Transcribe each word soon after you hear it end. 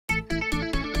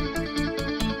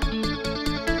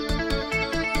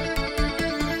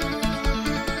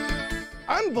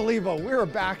Unbelievable. We're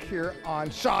back here on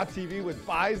Shaw TV with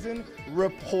Bison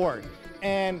Report.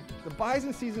 And the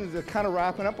Bison season is kind of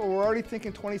wrapping up, but we're already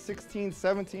thinking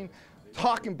 2016-17.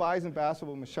 Talking Bison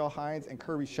basketball with Michele Hynes and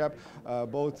Kirby Schepp,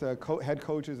 both head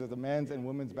coaches of the men's and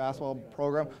women's basketball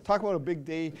program. Talk about a big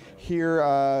day here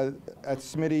at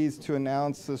Smitty's to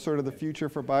announce sort of the future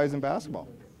for Bison basketball.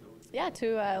 Yeah,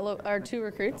 two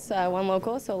recruits, one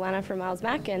local, so Lana from Miles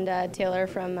Mac and Taylor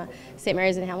from St.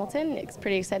 Mary's in Hamilton. It's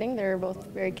pretty exciting. They're both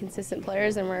very consistent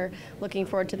players, and we're looking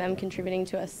forward to them contributing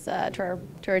to us to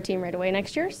our team right away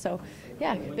next year. So,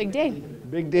 yeah, big day.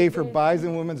 Big day for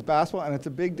Bison women's basketball, and it's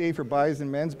a big day for Bison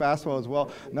men's basketball as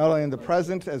well. Not only in the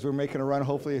present, as we're making a run,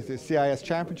 hopefully, at the CIS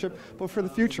championship, but for the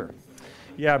future.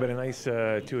 Yeah, but a nice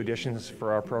two additions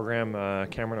for our program.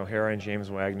 Cameron O'Hara and James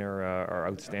Wagner are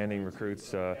outstanding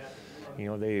recruits. You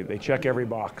know, they check every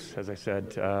box, as I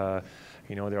said.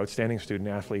 You know, they're outstanding student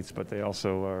athletes, but they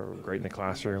also are great in the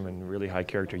classroom and really high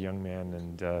character young men,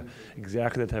 and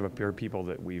exactly the type of people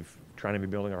that we've trying to be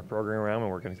building our program around, and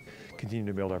we're going to continue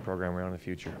to build our program around in the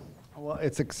future. Well,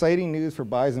 it's exciting news for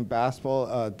Bison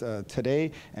basketball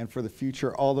today and for the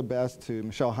future. All the best to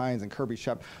Michele Hynes and Kirby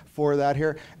Schepp for that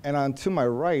here. And on to my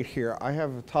right here, I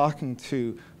have talking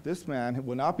to this man who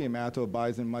will not be a Manitoba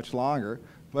Bison much longer,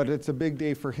 but it's a big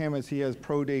day for him as he has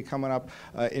Pro Day coming up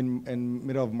in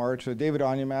middle of March. David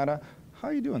Onyemata, how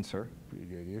are you doing, sir? Pretty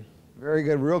good, you? Very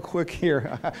good. Real quick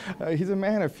here. He's a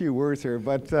man of few words here,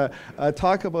 but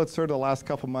talk about sort of the last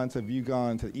couple months of you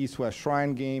gone to the East-West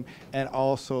Shrine game and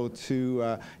also to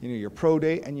you know, your Pro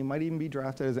Day, and you might even be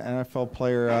drafted as an NFL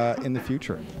player in the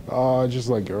future. Just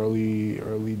like early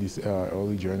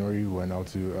January, we went out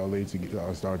to LA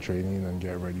to start training and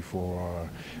get ready for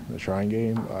the Shrine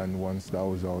game, and once that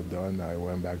was all done, I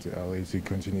went back to LA to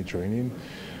continue training.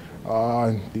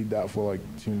 Did that for like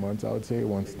 2 months, I would say.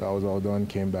 Once that was all done,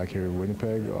 came back here in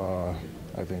Winnipeg,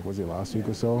 I think, was it last week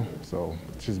or so? So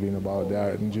it's just been about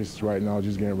that, and just right now,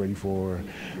 just getting ready for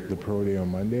the Pro Day on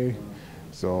Monday.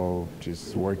 So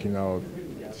just working out,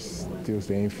 still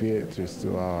staying fit, just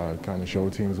to kind of show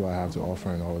teams what I have to offer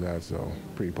and all that, so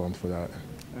pretty pumped for that.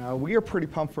 We are pretty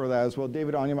pumped for that as well.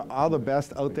 David Onyemata, all the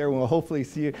best out there. We'll hopefully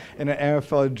see you in an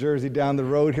NFL jersey down the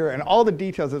road here. And all the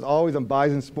details, as always, on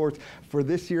Bison Sports for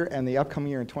this year and the upcoming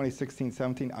year in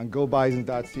 2016-17 on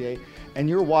gobisons.ca. And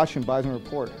you're watching Bison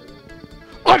Report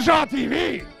on Shaw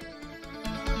TV.